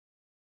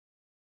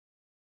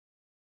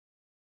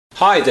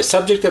Hi, the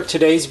subject of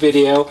today's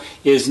video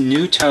is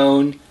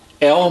NuTone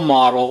L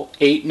Model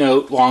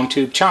 8-note long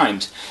tube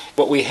chimes.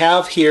 What we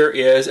have here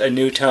is a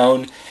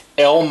NuTone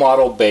L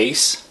Model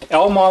Base.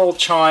 L Model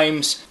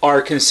chimes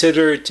are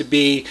considered to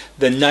be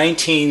the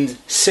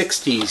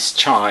 1960s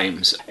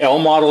chimes. L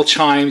Model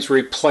chimes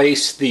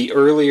replaced the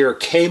earlier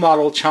K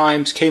Model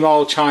chimes. K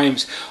Model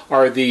chimes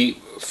are the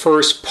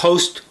first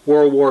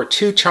post-World War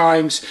II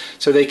chimes,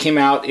 so they came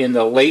out in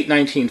the late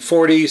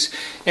 1940s,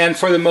 and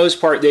for the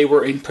most part they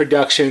were in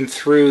production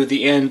through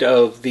the end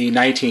of the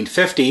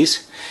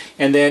 1950s.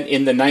 And then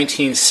in the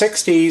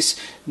 1960s,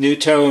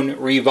 NuTone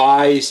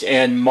revised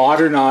and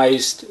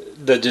modernized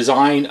the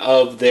design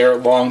of their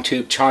long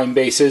tube chime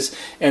bases,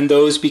 and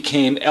those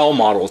became L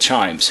Model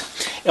chimes.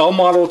 L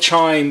Model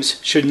chimes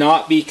should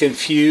not be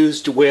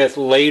confused with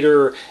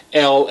later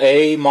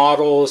LA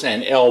models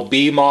and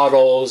LB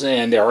models,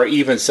 and there are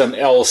even some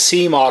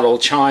LC model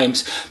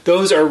chimes.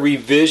 Those are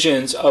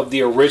revisions of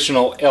the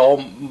original L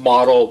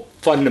Model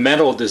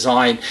fundamental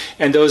design,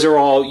 and those are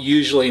all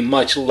usually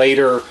much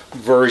later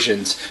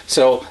versions.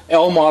 So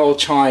L Model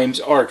chimes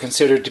are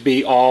considered to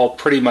be all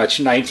pretty much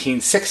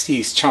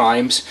 1960s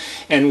chimes,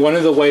 and one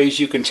of the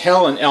ways you can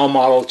tell an L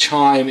Model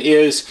chime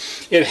is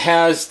it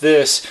has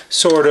this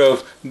sort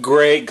of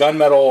gray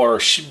gunmetal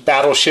or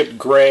battleship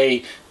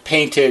gray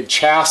painted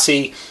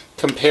chassis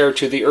compared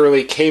to the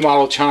early K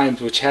Model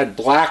chimes, which had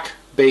black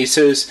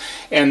bases,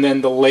 and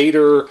then the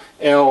later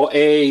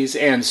LAs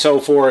and so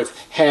forth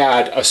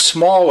had a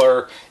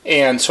smaller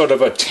and sort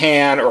of a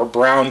tan or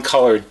brown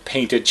colored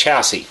painted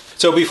chassis.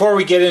 So before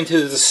we get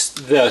into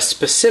the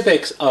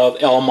specifics of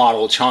L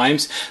Model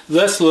chimes,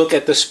 let's look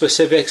at the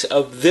specifics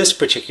of this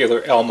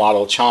particular L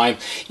Model chime.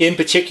 In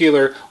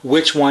particular,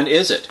 which one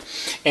is it?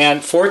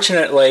 And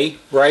fortunately,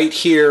 right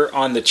here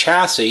on the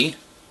chassis,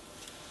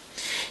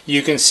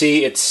 you can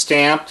see it's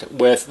stamped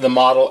with the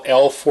model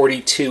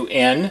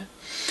L42N,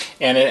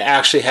 and it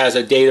actually has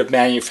a date of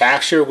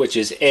manufacture, which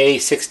is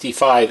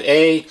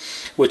A65A,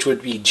 which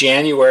would be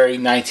January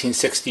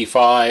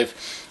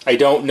 1965. I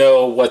don't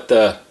know what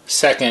the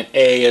second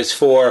A is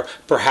for.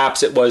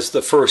 Perhaps it was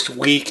the first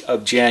week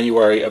of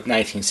January of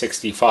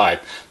 1965.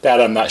 That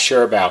I'm not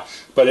sure about.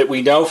 But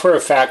we know for a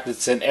fact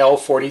it's an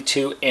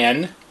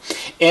L42N.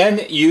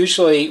 N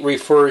usually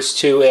refers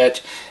to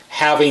it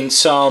having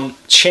some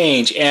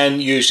change. N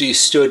usually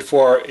stood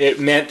for, it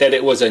meant that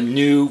it was a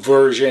new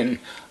version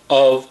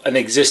of an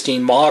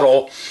existing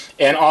model,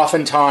 and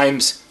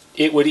oftentimes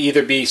it would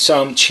either be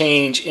some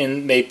change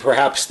in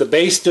perhaps the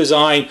base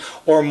design,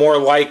 or more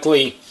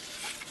likely,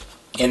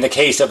 in the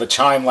case of a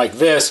chime like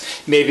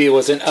this, maybe it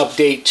was an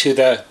update to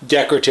the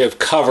decorative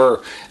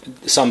cover,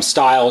 some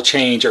style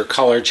change or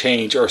color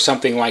change or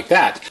something like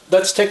that.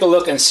 Let's take a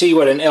look and see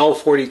what an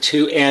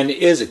L42N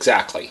is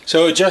exactly.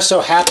 So it just so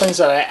happens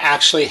that I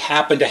actually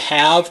happen to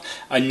have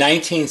a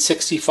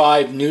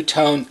 1965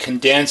 NuTone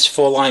condensed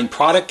full-line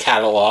product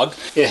catalog.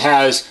 It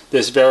has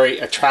this very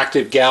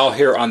attractive gal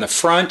here on the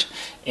front,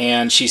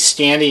 and she's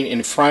standing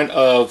in front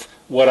of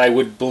what I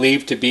would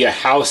believe to be a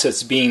house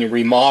that's being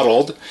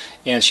remodeled,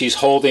 and she's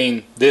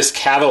holding this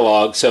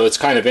catalog. So it's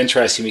kind of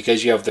interesting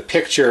because you have the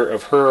picture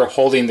of her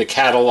holding the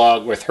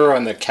catalog with her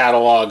on the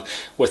catalog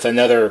with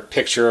another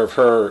picture of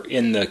her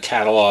in the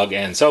catalog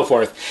and so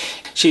forth.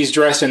 She's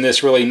dressed in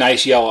this really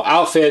nice yellow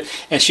outfit,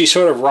 and she's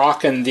sort of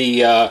rocking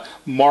the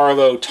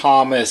Marlo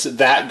Thomas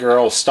That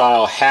Girl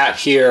style hat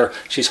here.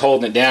 She's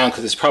holding it down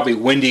because it's probably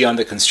windy on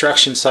the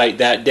construction site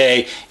that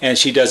day, and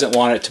she doesn't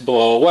want it to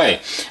blow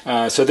away.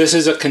 So this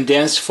is a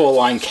condensed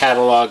full-line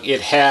catalog.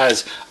 It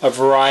has a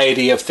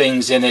variety of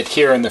things in it.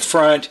 Here in the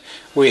front,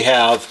 we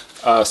have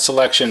a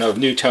selection of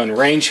NuTone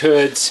range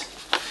hoods,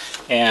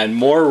 and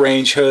more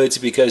range hoods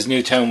because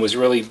NuTone was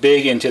really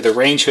big into the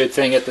range hood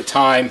thing at the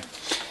time.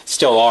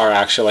 Still are,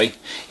 actually.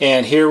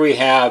 And here we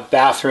have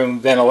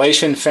bathroom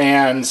ventilation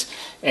fans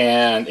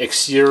and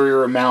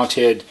exterior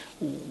mounted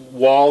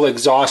wall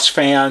exhaust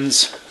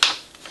fans.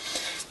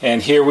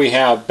 And here we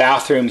have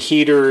bathroom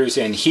heaters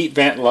and heat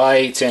vent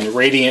lights and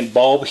radiant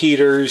bulb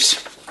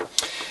heaters.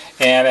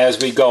 And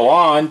as we go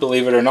on,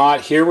 believe it or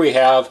not, here we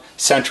have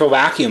central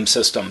vacuum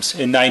systems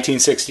in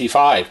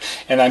 1965.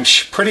 And I'm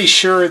pretty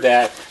sure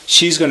that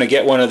she's going to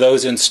get one of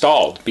those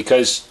installed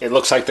because it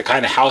looks like the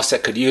kind of house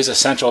that could use a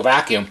central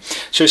vacuum.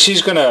 So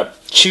she's going to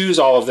choose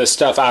all of this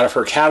stuff out of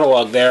her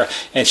catalog there,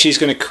 and she's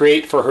going to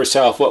create for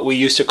herself what we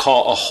used to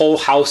call a whole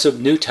house of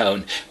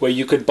NuTone, where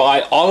you could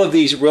buy all of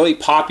these really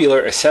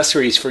popular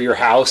accessories for your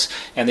house,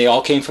 and they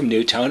all came from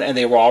NuTone, and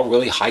they were all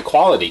really high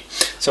quality.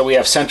 So we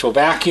have central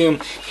vacuum.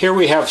 Here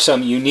we have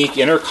some unique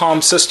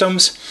intercom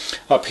systems.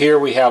 Up here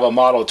we have a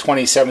Model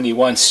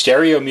 2071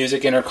 stereo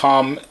music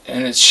intercom,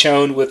 and it's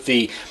shown with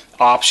the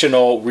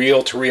optional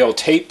reel-to-reel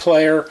tape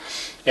player.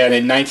 And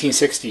in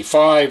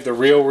 1965, the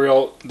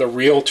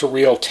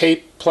reel-to-reel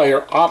tape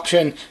player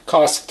option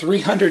cost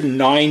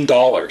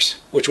 $309,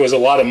 which was a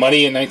lot of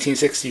money in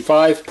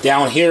 1965.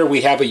 Down here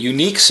we have a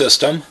unique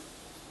system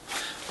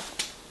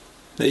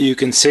that you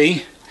can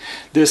see.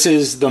 This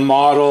is the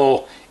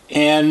Model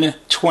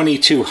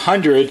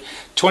N2200.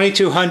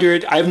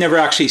 2200, I've never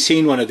actually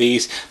seen one of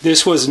these.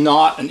 This was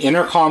not an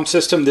intercom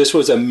system. This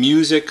was a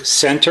music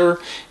center,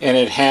 and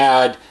it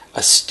had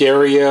a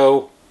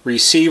stereo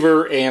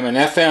receiver, AM and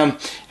FM,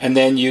 and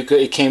then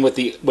it came with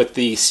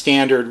the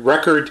standard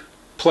record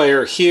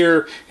player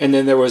here, and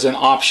then there was an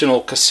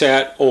optional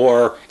cassette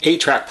or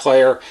 8-track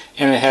player,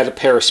 and it had a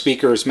pair of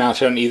speakers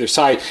mounted on either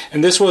side.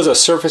 And this was a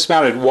surface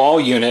mounted wall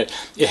unit.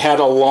 It had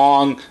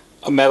a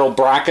metal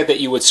bracket that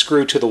you would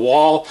screw to the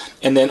wall,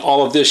 and then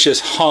all of this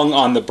just hung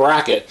on the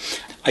bracket.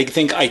 I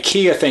think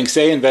IKEA thinks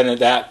they invented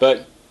that,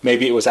 but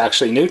maybe it was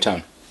actually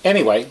NuTone.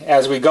 Anyway,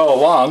 as we go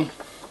along,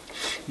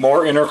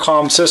 more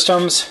intercom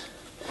systems,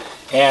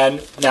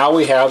 and now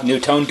we have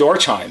NuTone door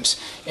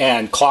chimes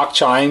and clock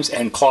chimes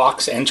and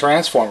clocks and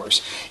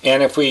transformers.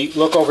 And if we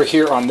look over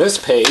here on this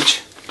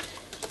page,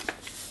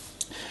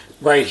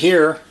 right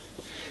here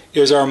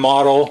is our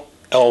model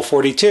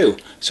L42.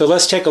 So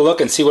let's take a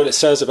look and see what it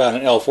says about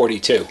an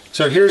L42.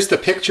 So here's the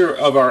picture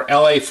of our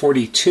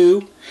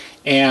LA42,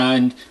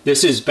 and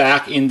this is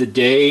back in the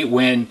day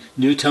when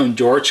NuTone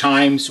door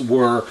chimes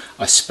were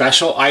a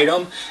special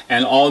item,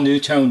 and all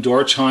NuTone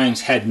door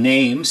chimes had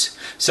names.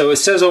 So it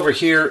says over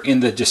here in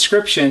the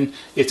description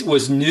it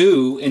was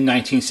new in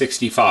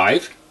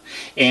 1965,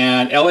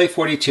 and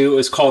LA42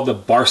 is called the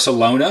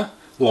Barcelona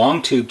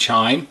long tube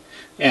chime,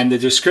 and the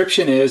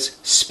description is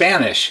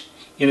Spanish,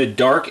 in a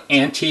dark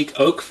antique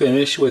oak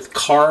finish with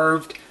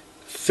carved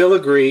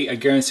filigree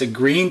against a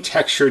green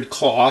textured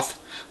cloth.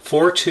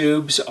 4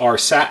 tubes are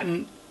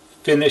satin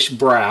finished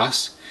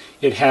brass.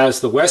 It has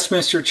the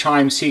Westminster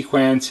chime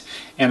sequence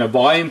and a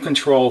volume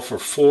control for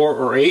 4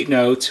 or 8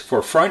 notes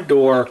for front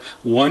door,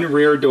 1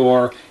 rear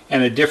door,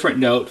 and a different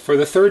note for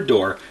the third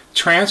door.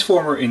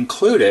 Transformer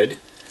included,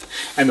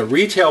 and the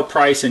retail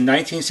price in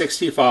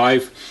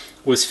 1965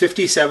 was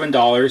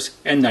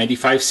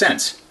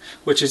 $57.95.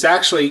 which is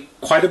actually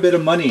quite a bit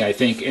of money, I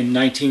think, in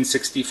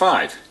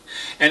 1965.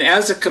 And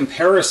as a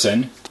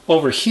comparison,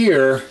 over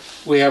here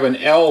we have an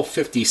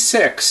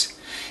L56,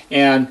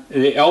 and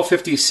the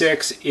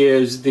L56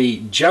 is the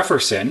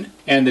Jefferson,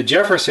 and the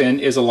Jefferson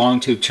is a long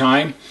tube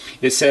chime.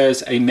 It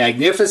says a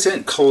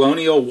magnificent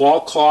colonial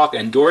wall clock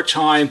and door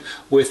chime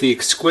with the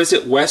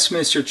exquisite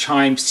Westminster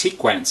chime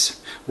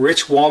sequence.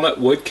 Rich walnut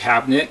wood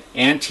cabinet,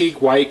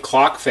 antique white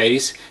clock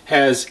face,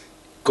 has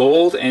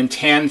gold and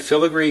tan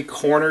filigree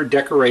corner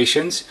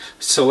decorations,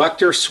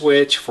 selector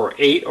switch for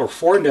 8 or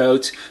 4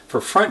 notes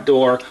for front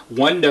door,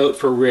 1 note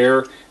for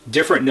rear,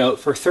 different note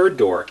for third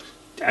door.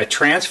 A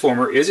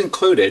transformer is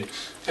included,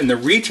 and the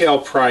retail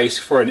price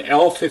for an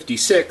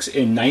L56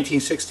 in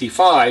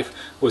 1965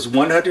 was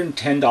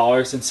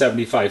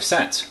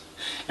 $110.75.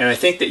 And I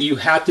think that you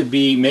had to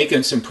be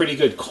making some pretty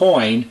good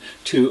coin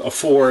to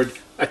afford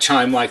a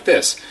chime like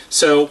this.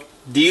 So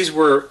these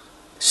were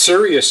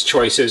serious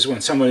choices when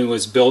someone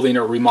was building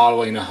or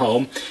remodeling a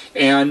home,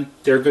 and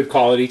they're good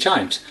quality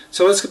chimes.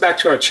 So let's get back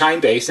to our chime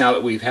base now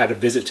that we've had a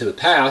visit to the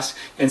past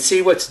and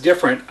see what's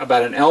different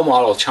about an L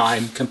model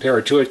chime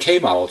compared to a K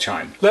model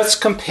chime. Let's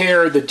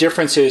compare the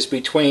differences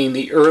between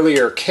the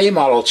earlier K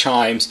model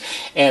chimes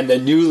and the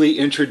newly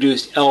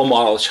introduced L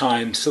model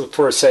chimes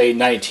for, say,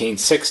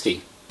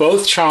 1960.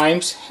 Both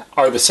chimes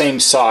are the same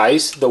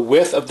size. The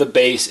width of the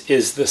base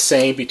is the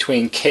same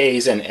between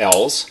Ks and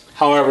Ls.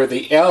 However,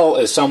 the L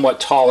is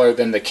somewhat taller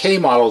than the K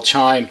model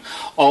chime,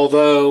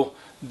 although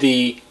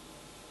the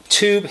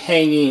tube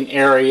hanging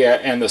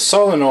area and the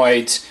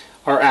solenoids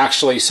are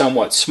actually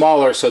somewhat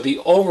smaller, so the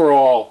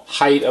overall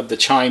height of the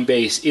chime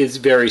base is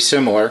very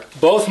similar.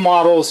 Both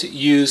models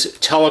use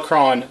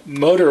Telecron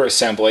motor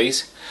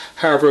assemblies.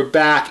 However,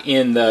 back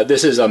in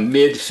this is a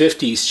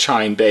mid-50s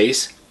chime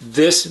base.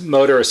 This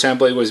motor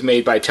assembly was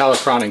made by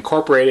Telecron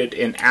Incorporated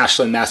in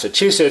Ashland,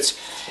 Massachusetts,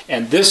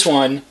 and this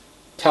one,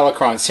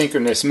 Telecron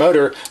synchronous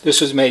motor, this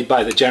was made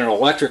by the General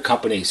Electric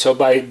company. So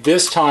by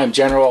this time,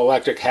 General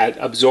Electric had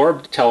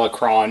absorbed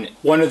Telecron.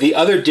 One of the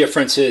other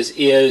differences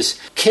is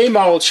K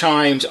model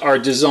chimes are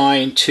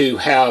designed to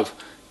have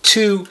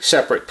 2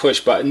 separate push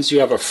buttons. You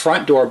have a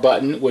front door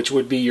button, which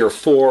would be your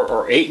 4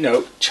 or 8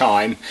 note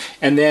chime,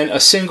 and then a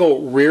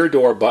single rear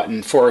door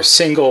button for a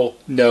single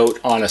note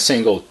on a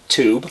single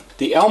tube.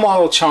 The L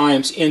model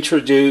chimes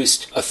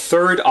introduced a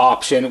third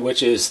option,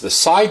 which is the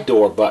side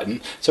door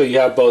button, so you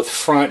have both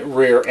front,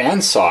 rear,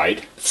 and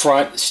side.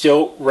 Front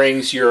still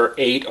rings your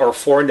 8 or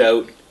 4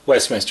 note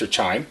Westminster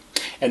chime,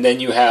 and then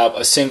you have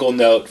a single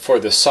note for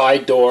the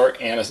side door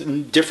and a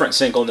different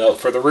single note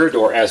for the rear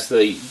door, as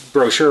the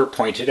brochure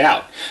pointed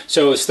out.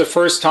 So it's the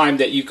first time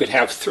that you could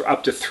have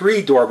up to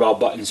 3 doorbell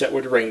buttons that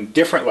would ring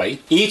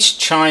differently. Each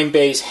chime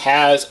base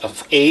has an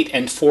 8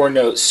 and 4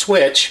 note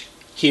switch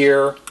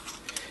here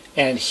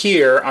and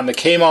here. On the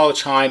K model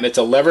chime, it's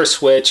a lever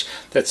switch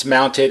that's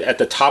mounted at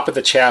the top of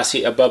the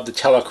chassis above the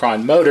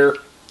Telecron motor.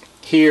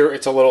 Here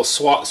it's a little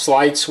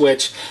slide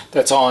switch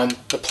that's on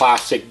the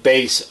plastic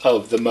base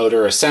of the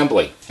motor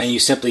assembly, and you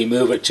simply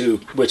move it to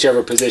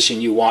whichever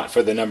position you want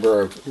for the number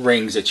of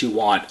rings that you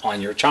want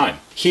on your chime.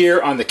 Here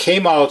on the K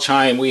model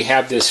chime, we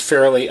have this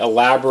fairly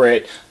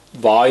elaborate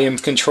volume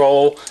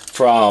control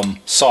from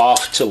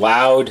soft to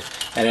loud,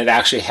 and it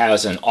actually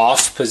has an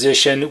off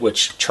position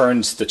which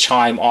turns the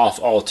chime off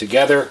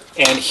altogether.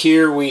 And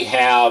here we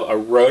have a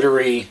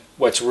rotary,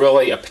 what's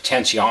really a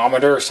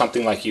potentiometer,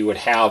 something like you would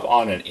have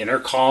on an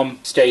intercom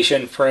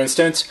station, for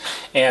instance.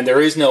 And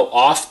there is no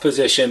off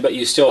position, but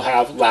you still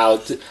have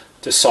loud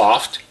to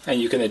soft,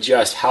 and you can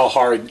adjust how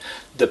hard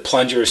the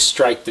plungers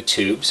strike the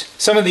tubes.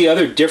 Some of the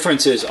other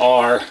differences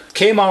are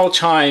K Model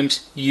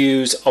Chimes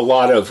use a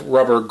lot of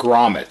rubber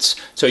grommets.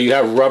 So you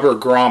have rubber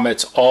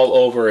grommets all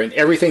over, and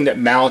everything that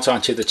mounts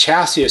onto the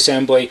chassis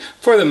assembly,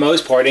 for the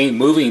most part, any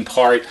moving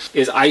part,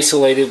 is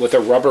isolated with a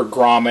rubber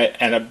grommet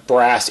and a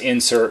brass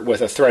insert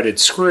with a threaded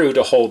screw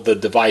to hold the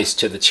device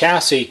to the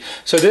chassis.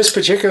 So this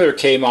particular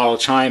K Model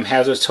Chime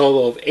has a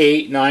total of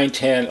 8, 9,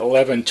 10,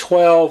 11,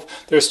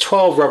 12. There's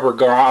 12 rubber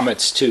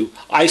grommets to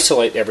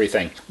isolate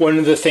everything. One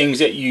of the things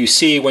that you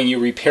see when you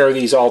repair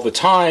these all the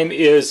time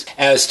is,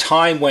 as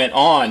time went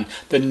on,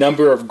 the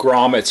number of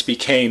grommets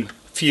became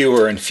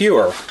fewer and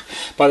fewer.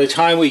 By the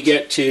time we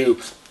get to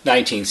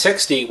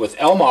 1960 with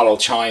L Model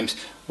Chimes,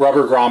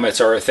 rubber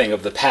grommets are a thing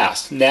of the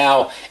past.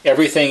 Now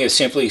everything is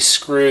simply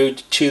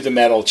screwed to the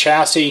metal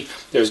chassis.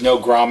 There's no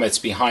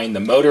grommets behind the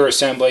motor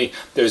assembly.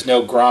 There's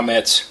no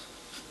grommets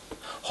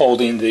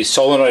holding the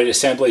solenoid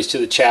assemblies to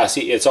the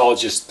chassis. It's all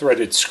just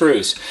threaded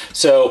screws.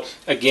 So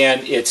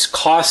again, it's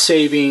cost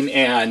saving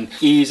and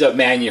ease of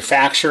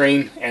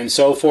manufacturing and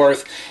so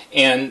forth,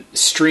 and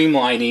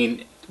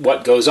streamlining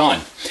what goes on.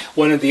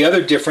 One of the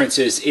other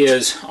differences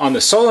is on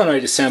the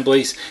solenoid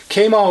assemblies,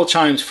 K Model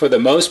Chimes, for the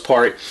most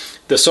part,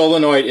 the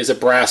solenoid is a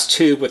brass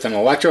tube with an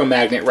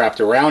electromagnet wrapped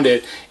around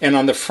it, and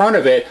on the front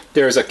of it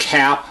there's a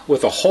cap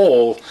with a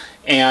hole,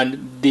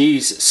 and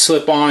these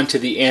slip on to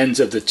the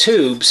ends of the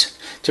tubes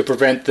to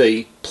prevent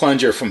the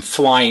plunger from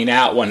flying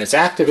out when it's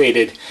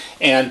activated.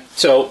 And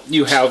so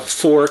you have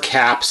 4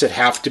 caps that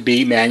have to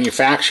be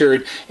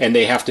manufactured, and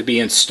they have to be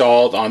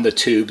installed on the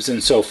tubes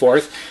and so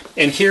forth.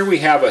 And here we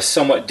have a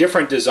somewhat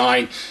different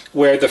design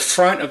where the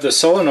front of the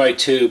solenoid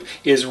tube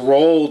is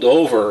rolled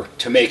over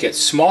to make it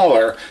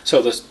smaller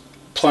so the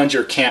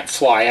plunger can't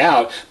fly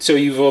out. So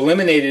you've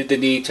eliminated the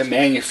need to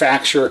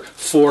manufacture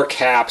 4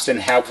 caps and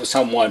have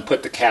someone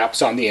put the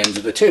caps on the ends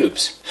of the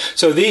tubes.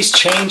 So these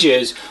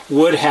changes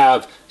would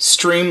have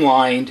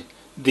streamlined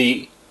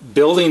the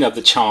building of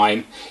the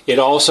chime. It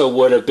also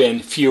would have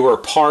been fewer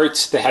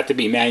parts that had to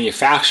be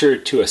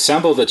manufactured to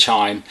assemble the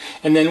chime.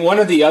 And then one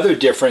of the other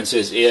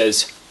differences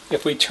is,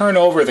 if we turn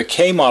over the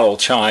K Model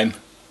Chime,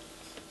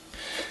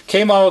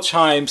 K Model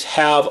Chimes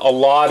have a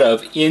lot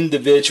of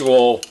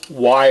individual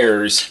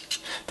wires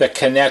that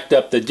connect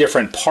up the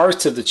different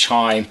parts of the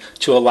chime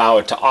to allow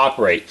it to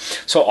operate.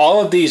 So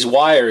all of these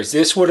wires,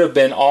 this would have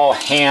been all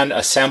hand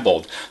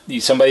assembled.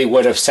 Somebody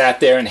would have sat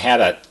there and had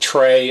a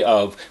tray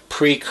of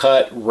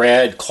pre-cut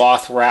red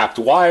cloth wrapped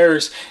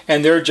wires,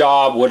 and their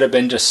job would have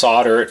been to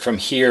solder it from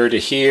here to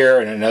here,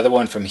 and another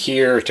one from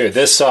here to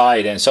this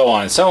side, and so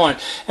on and so on.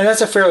 And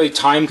that's a fairly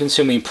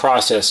time-consuming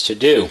process to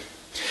do.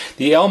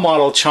 The L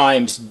Model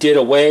Chimes did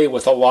away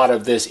with a lot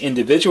of this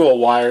individual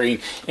wiring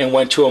and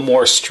went to a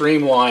more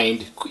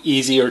streamlined,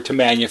 easier to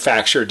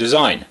manufacture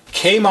design.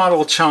 K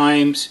Model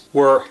Chimes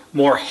were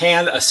more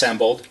hand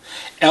assembled.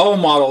 L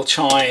Model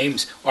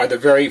Chimes are the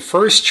very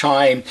first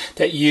chime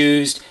that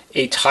used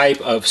a type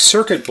of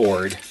circuit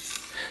board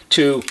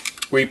to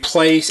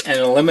replace and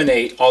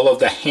eliminate all of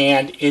the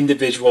hand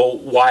individual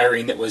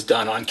wiring that was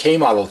done on K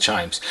Model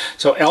Chimes.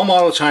 So L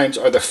Model Chimes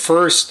are the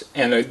first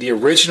and the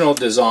original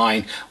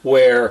design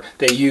where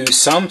they use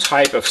some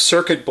type of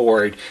circuit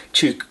board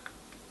to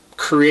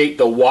create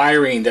the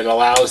wiring that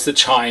allows the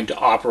chime to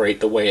operate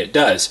the way it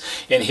does.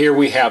 And here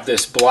we have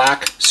this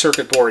black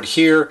circuit board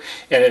here,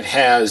 and it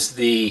has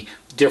the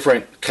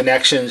different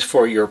connections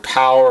for your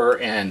power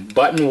and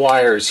button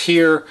wires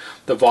here.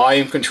 The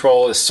volume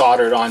control is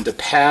soldered onto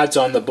pads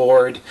on the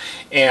board,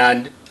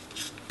 and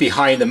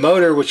behind the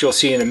motor, which you'll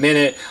see in a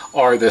minute,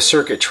 are the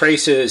circuit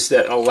traces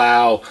that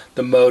allow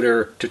the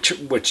motor to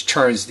which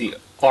turns the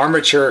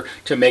armature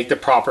to make the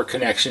proper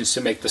connections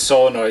to make the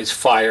solenoids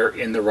fire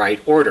in the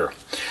right order.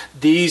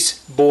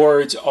 These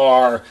boards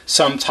are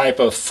some type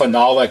of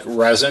phenolic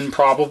resin,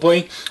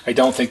 probably. I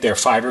don't think they're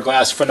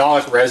fiberglass.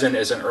 Phenolic resin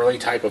is an early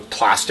type of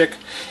plastic,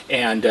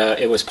 and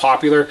it was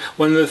popular.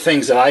 One of the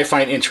things that I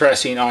find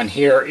interesting on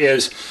here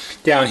is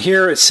down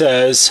here it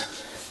says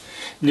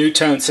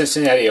NuTone,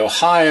 Cincinnati,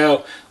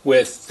 Ohio,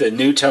 with the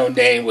NuTone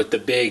name with the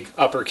big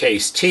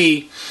uppercase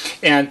T,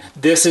 and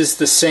this is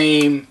the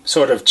same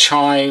sort of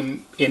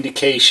chime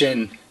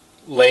indication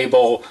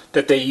label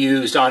that they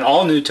used on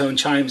all NuTone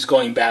chimes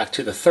going back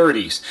to the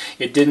 30s.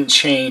 It didn't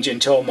change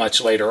until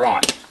much later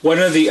on. One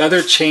of the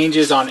other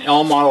changes on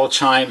L Model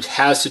Chimes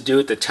has to do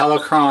with the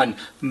Telecron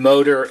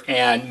motor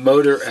and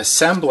motor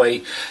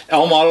assembly.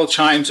 L Model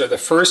Chimes are the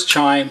first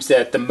chimes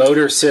that the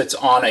motor sits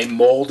on a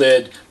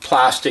molded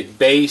plastic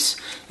base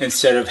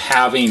instead of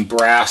having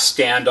brass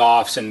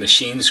standoffs and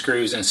machine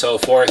screws and so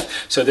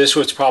forth. So this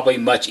was probably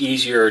much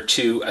easier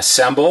to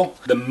assemble.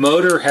 The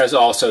motor has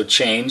also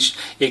changed.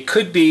 It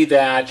could be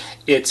that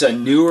it's a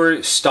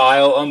newer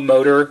style of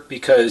motor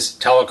because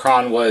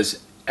Telecron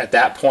was at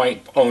that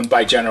point owned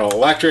by General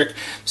Electric.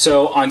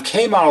 So on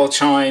K Model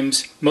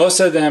Chimes, most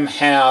of them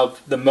have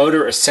the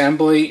motor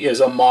assembly is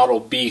a Model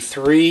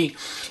B3,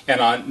 and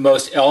on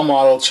most L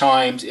Model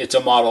Chimes it's a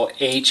Model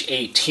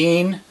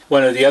H18.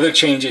 One of the other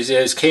changes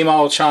is K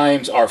Model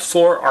Chimes are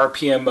 4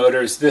 RPM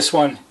motors. This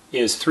one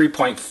is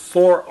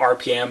 3.4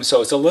 RPM,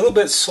 so it's a little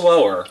bit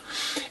slower.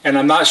 And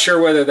I'm not sure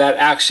whether that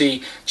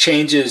actually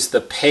changes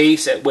the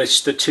pace at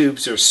which the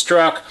tubes are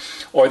struck,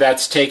 or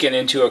that's taken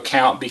into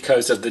account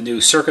because of the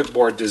new circuit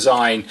board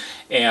design,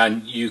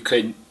 and you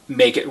could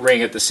make it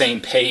ring at the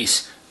same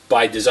pace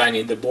by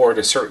designing the board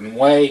a certain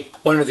way.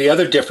 One of the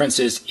other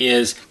differences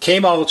is K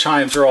Model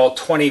Chimes are all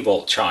 20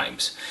 volt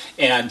chimes,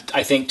 and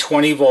I think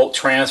 20 volt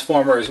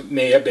transformers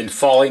may have been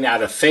falling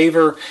out of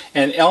favor,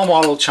 and L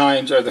Model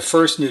Chimes are the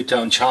first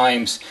NuTone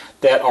chimes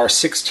that are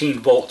 16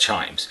 volt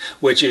chimes,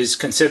 which is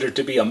considered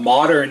to be a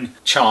modern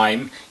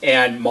chime,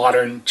 and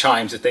modern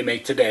chimes that they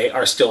make today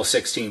are still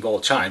 16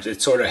 volt chimes.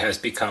 It sort of has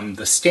become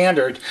the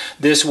standard.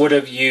 This would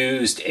have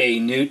used a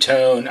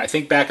NuTone, I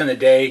think back in the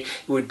day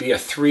it would be a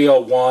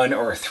 301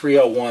 or a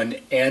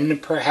 301N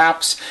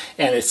perhaps,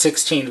 and it's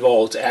 16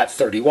 volts at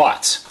 30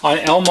 watts. On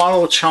L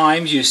Model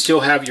Chimes you still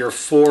have your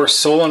 4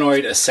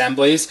 solenoid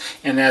assemblies,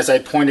 and as I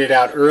pointed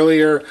out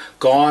earlier,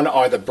 gone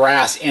are the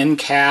brass end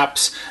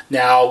caps.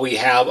 Now we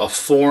have a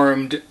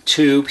formed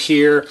tube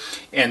here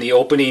and the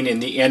opening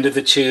in the end of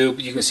the tube.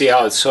 You can see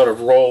how it's sort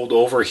of rolled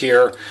over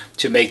here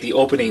to make the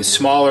opening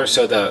smaller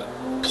so the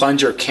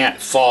plunger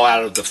can't fall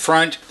out of the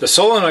front. The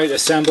solenoid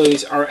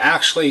assemblies are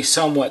actually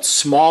somewhat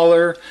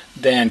smaller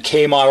than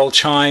K Model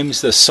Chimes.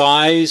 The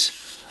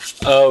size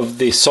of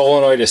the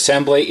solenoid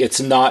assembly,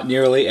 it's not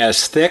nearly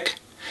as thick,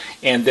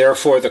 and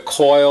therefore the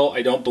coil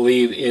I don't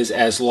believe is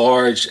as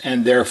large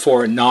and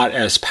therefore not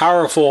as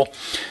powerful,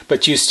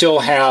 but you still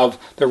have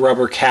the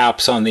rubber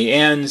caps on the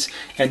ends,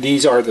 and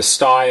these are the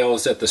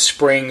styles that the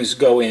springs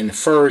go in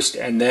first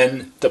and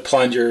then the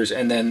plungers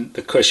and then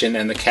the cushion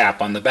and the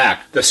cap on the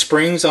back. The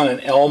springs on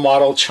an L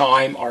Model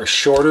Chime are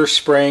shorter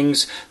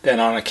springs than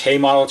on a K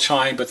Model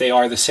Chime, but they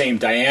are the same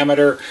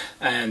diameter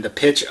and the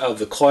pitch of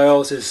the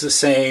coils is the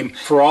same.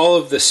 For all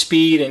of the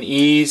speed and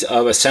ease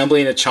of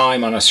assembling a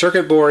chime on a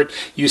circuit board,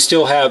 you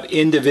still have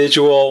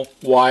individual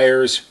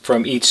wires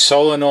from each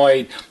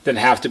solenoid that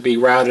have to be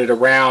routed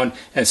around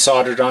and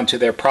soldered onto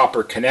their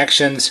proper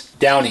connections.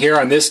 Down here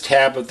on this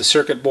tab of the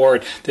circuit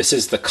board, this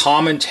is the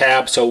common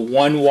tab, so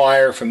one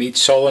wire from each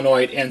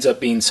solenoid ends up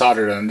being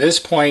soldered on this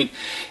point,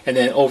 and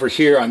then over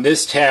here on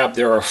this tab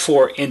there are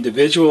 4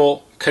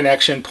 individual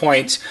connection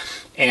points,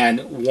 and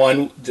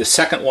the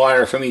second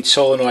wire from each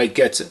solenoid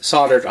gets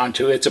soldered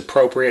onto its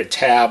appropriate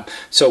tab,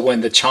 so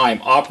when the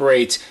chime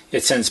operates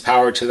it sends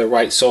power to the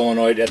right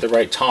solenoid at the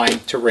right time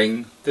to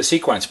ring the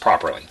sequence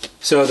properly.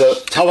 So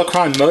the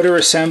Telecron motor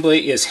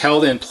assembly is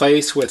held in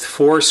place with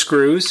 4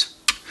 screws,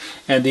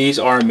 and these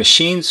are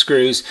machine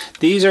screws.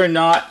 These are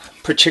not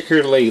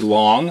particularly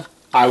long.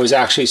 I was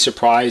actually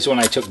surprised when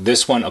I took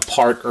this one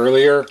apart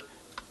earlier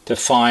to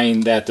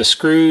find that the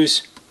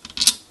screws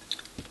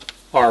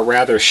are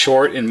rather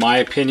short in my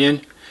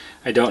opinion.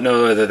 I don't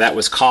know whether that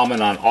was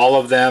common on all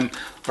of them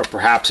or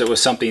perhaps it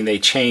was something they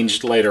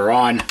changed later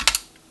on.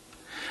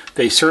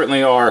 They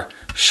certainly are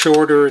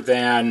shorter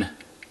than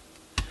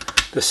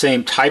the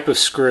same type of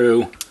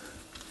screw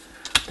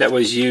that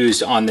was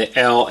used on the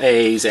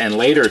LAs and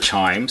later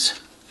chimes.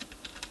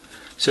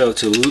 So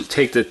to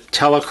take the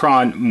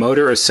Telecron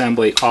motor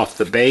assembly off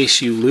the base,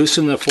 you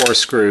loosen the 4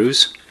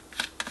 screws,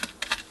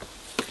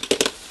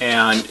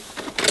 and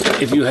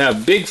if you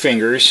have big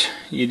fingers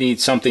you need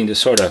something to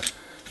sort of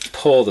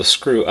pull the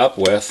screw up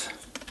with,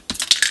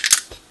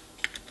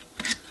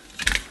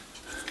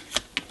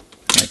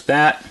 like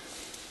that.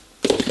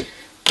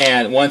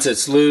 And once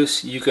it's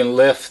loose you can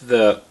lift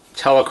the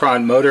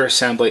Telecron motor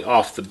assembly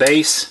off the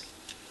base.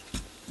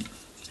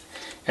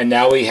 And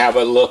now we have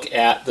a look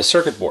at the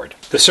circuit board.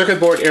 The circuit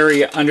board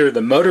area under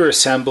the motor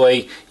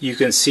assembly, you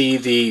can see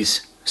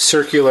these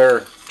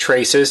circular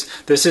traces.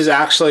 This is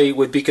actually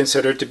would be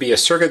considered to be a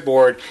circuit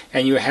board,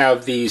 and you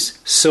have these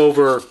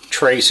silver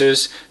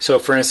traces. So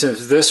for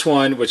instance this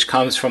one, which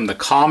comes from the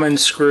common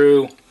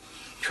screw,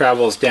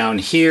 travels down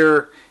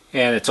here,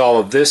 and it's all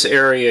of this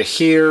area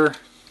here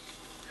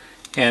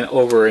and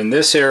over in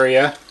this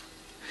area.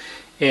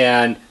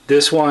 And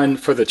this one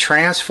for the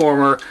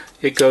transformer,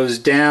 it goes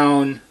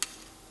down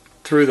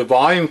through the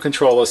volume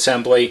control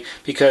assembly,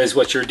 because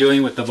what you're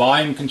doing with the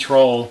volume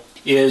control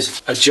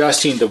is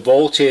adjusting the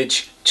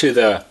voltage to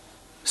the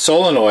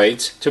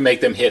solenoids to make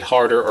them hit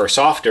harder or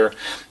softer.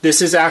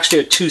 This is actually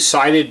a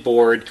 2-sided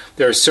board.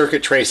 There are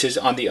circuit traces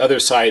on the other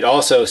side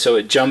also, so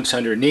it jumps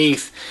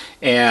underneath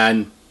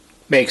and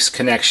makes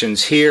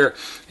connections here.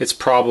 It's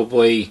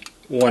probably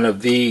one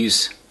of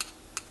these,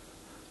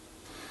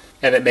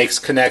 and it makes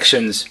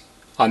connections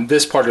on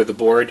this part of the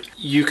board.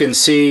 You can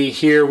see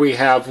here we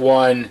have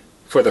one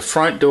for the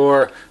front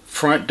door.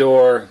 Front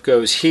door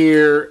goes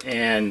here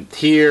and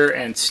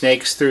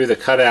snakes through the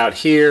cutout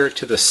here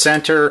to the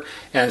center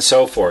and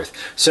so forth.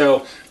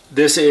 So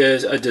this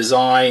is a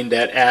design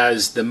that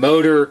as the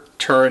motor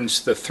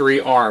turns the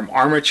 3-arm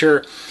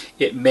armature,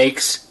 it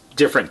makes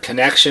different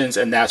connections,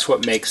 and that's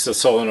what makes the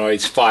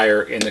solenoids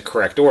fire in the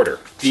correct order.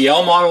 The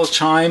L Model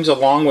Chimes,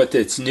 along with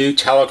its new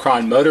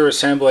Telecron motor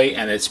assembly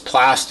and its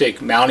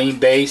plastic mounting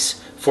base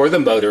for the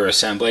motor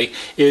assembly,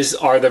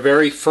 are the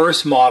very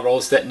first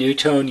models that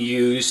NuTone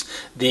used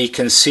the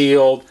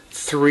concealed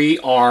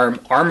 3-arm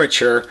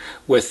armature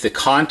with the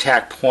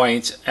contact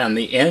points on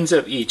the ends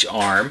of each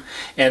arm,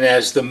 and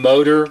as the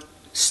motor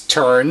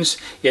turns,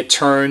 it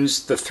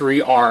turns the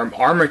 3-arm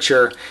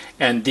armature,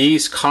 and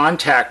these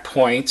contact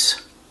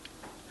points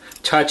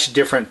touch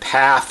different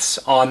paths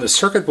on the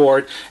circuit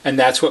board, and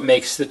that's what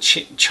makes the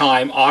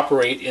chime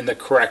operate in the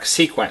correct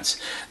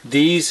sequence.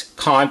 These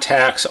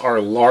contacts are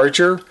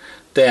larger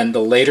than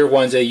the later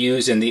ones they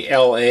use in the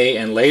LA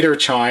and later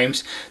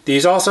chimes.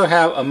 These also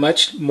have a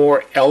much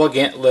more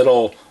elegant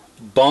little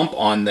bump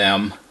on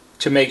them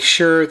to make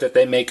sure that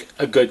they make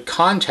a good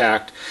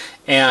contact.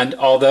 And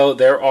although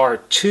there are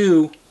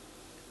 4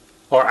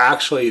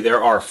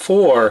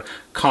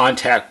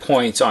 contact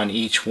points on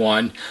each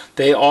one,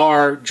 they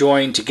are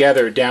joined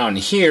together down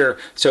here,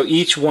 so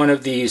each one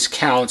of these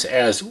counts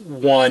as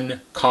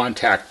one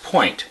contact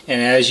point.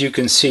 And as you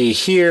can see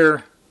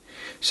here,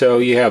 so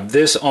you have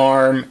this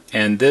arm,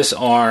 and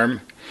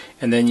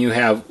then you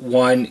have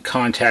one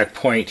contact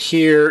point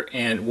here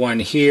and one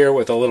here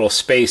with a little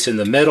space in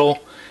the middle,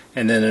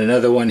 and then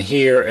another one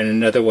here and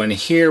another one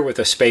here with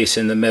a space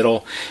in the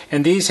middle.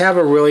 And these have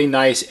a really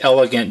nice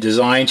elegant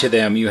design to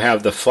them. You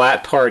have the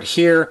flat part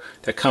here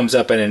that comes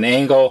up at an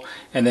angle,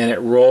 and then it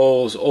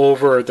rolls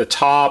over the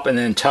top and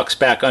then tucks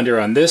back under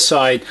on this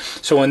side.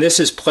 So when this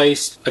is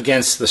placed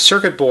against the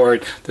circuit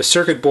board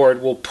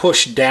will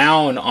push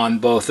down on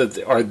both of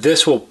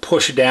this will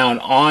push down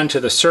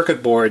onto the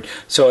circuit board,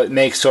 so it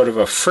makes sort of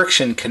a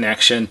friction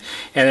connection,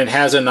 and it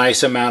has a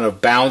nice amount of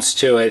bounce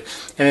to it,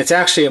 and it's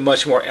actually a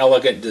much more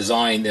elegant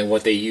design than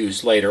what they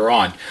used later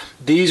on.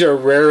 These are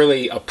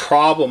rarely a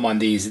problem on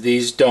these.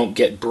 These don't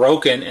get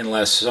broken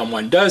unless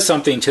someone does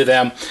something to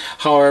them.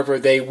 However,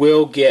 they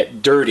will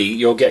get dirty.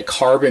 You'll get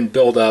carbon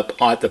buildup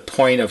at the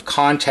point of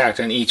contact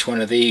on each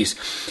one of these.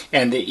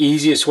 And the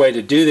easiest way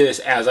to do this,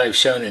 as I've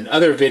shown in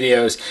other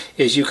videos,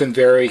 is you can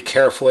very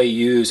carefully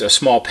use a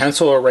small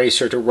pencil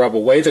eraser to rub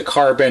away the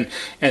carbon,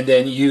 and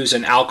then use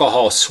an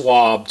alcohol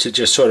swab to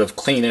just sort of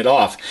clean it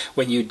off.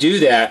 When you do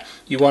that,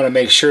 you want to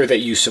make sure that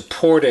you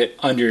support it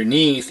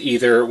underneath,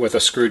 either with a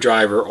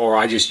screwdriver, or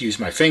I just use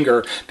my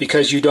finger,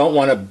 because you don't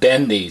want to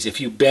bend these. If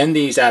you bend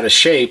these out of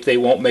shape, they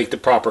won't make the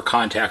proper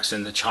contacts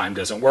and the chime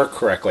doesn't work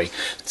correctly.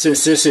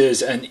 Since this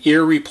is an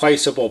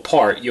irreplaceable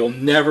part, you'll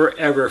never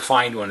ever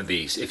find one of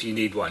these if you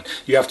need one.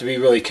 You have to be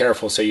really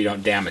careful so you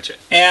don't damage it.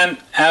 And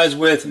as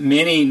with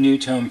many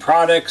NuTone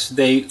products,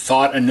 they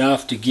thought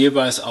enough to give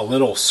us a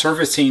little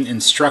servicing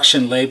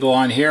instruction label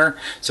on here.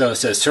 So it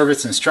says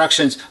service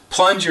instructions: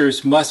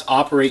 plungers must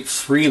operate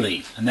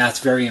freely, and that's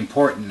very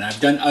important. And I've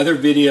done other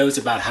videos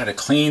about how to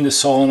clean the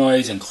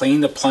solenoids and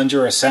clean the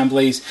plunger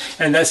assemblies,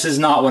 and this is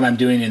not what I'm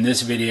doing in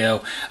this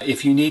video.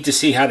 If you need to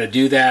see how to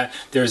do that,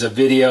 there's a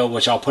video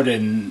which I'll put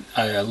in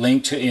a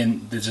link to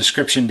in the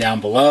description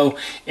down below,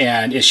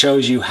 and it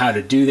shows you how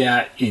to do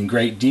that in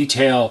great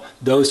detail.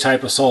 Those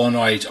type of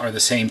solenoids are the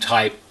same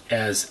type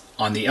as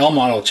on the L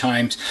Model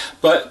Chimes.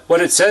 But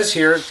what it says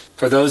here,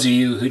 for those of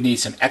you who need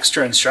some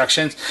extra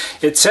instructions,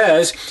 it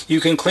says you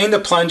can clean the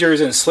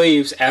plungers and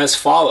sleeves as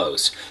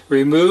follows.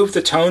 Remove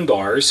the tone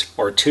bars,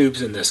 or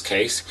tubes in this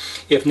case,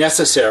 if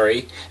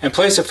necessary, and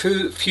place a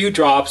few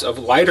drops of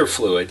lighter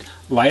fluid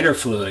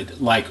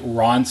like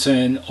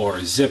Ronson or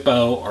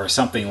Zippo or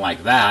something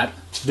like that.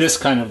 This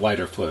kind of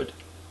lighter fluid.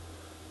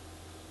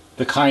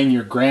 The kind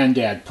your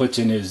granddad puts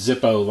in his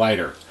Zippo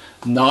lighter.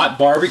 Not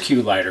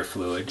barbecue lighter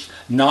fluid,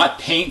 not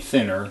paint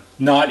thinner,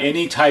 not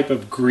any type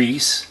of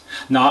grease,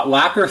 not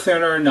lacquer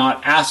thinner,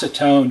 not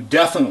acetone,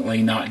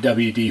 definitely not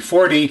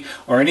WD-40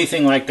 or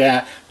anything like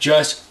that,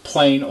 just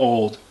plain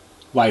old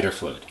lighter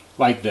fluid,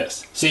 like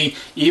this. See,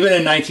 even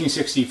in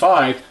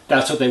 1965,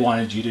 that's what they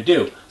wanted you to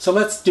do. So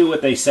let's do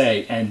what they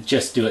say and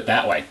just do it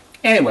that way.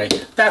 Anyway,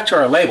 back to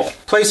our label.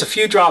 Place a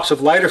few drops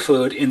of lighter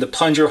fluid in the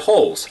plunger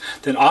holes,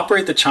 then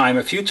operate the chime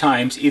a few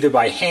times either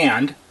by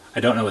hand, I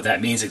don't know what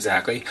that means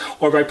exactly,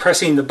 or by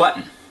pressing the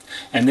button.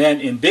 And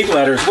then in big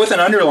letters with an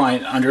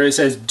underline under it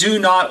says, do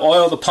not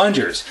oil the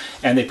plungers.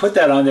 And they put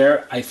that on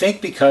there, I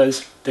think,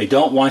 because they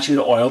don't want you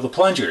to oil the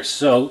plungers.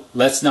 So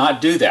let's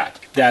not do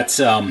that. That's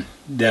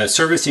the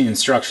servicing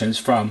instructions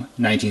from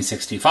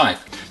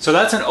 1965. So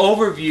that's an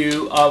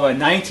overview of a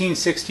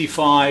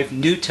 1965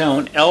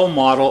 NuTone L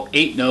Model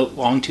 8-note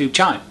long tube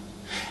chime.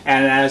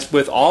 And as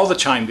with all the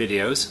chime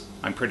videos,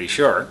 I'm pretty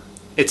sure,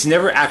 it's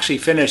never actually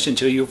finished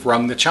until you've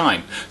rung the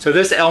chime. So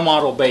this L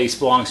Model base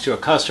belongs to a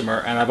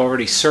customer, and I've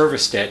already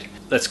serviced it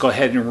let's go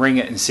ahead and ring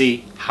it and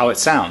see how it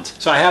sounds.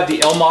 So I have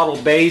the L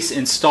Model Base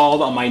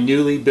installed on my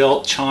newly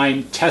built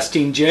chime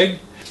testing jig.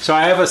 So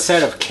I have a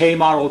set of K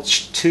Model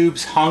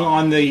tubes hung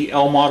on the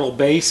L Model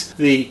Base.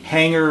 The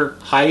hanger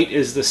height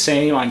is the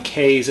same on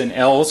Ks and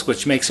Ls,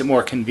 which makes it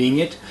more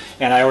convenient.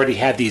 And I already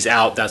had these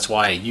out, that's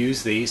why I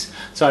use these.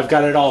 So I've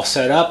got it all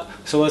set up.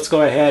 So let's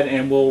go ahead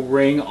and we'll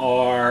ring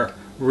our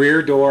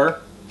rear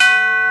door.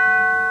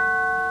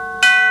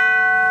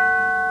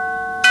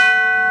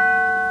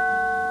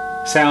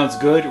 Sounds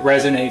good,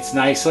 resonates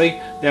nicely.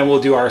 Then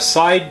we'll do our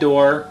side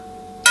door.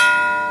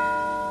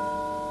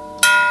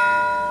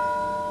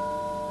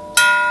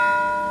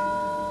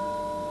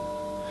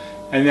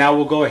 And now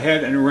we'll go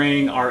ahead and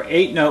ring our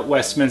 8-note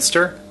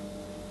Westminster.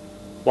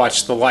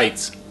 Watch the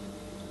lights.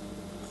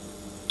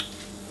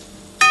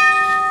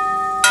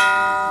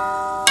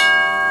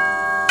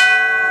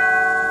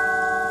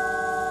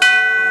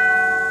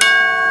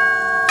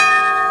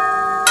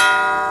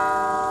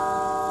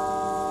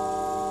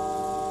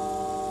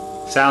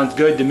 Sounds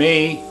good to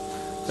me.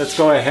 Let's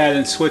go ahead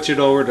and switch it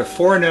over to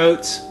 4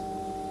 notes.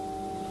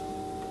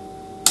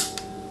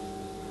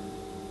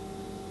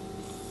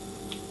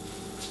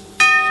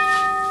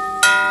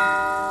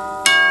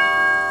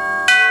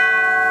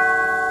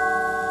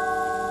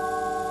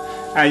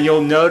 And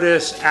you'll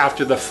notice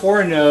after the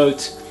 4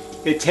 notes,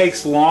 it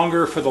takes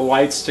longer for the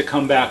lights to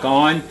come back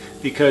on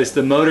because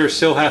the motor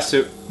still has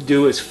to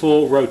do its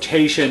full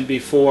rotation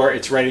before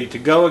it's ready to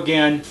go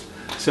again.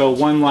 So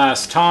one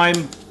last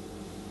time.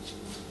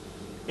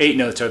 8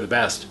 notes are the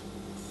best.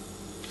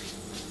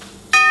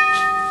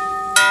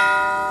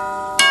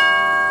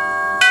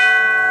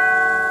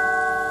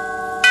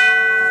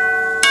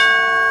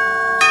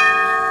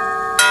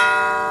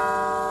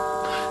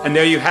 And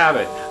there you have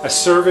it, a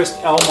serviced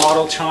L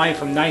Model Chime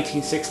from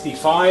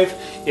 1965.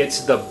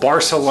 It's the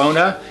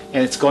Barcelona,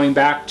 and it's going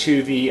back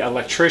to the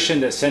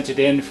electrician that sent it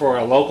in for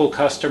a local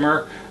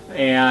customer,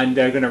 and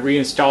they're going to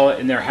reinstall it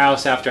in their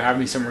house after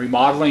having some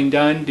remodeling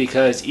done,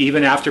 because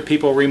even after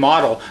people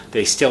remodel,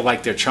 they still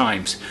like their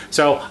chimes.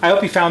 So I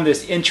hope you found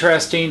this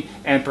interesting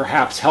and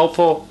perhaps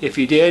helpful. If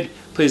you did,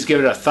 please give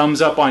it a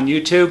thumbs up on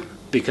YouTube,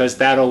 because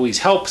that always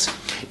helps.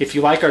 If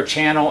you like our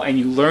channel and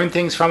you learn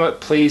things from it,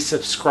 please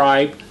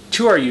subscribe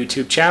to our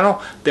YouTube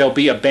channel. There'll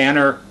be a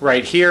banner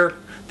right here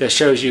that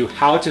shows you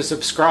how to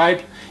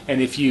subscribe,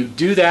 and if you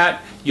do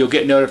that, you'll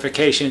get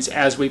notifications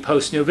as we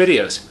post new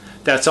videos.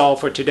 That's all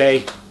for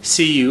today.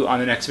 See you on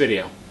the next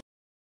video.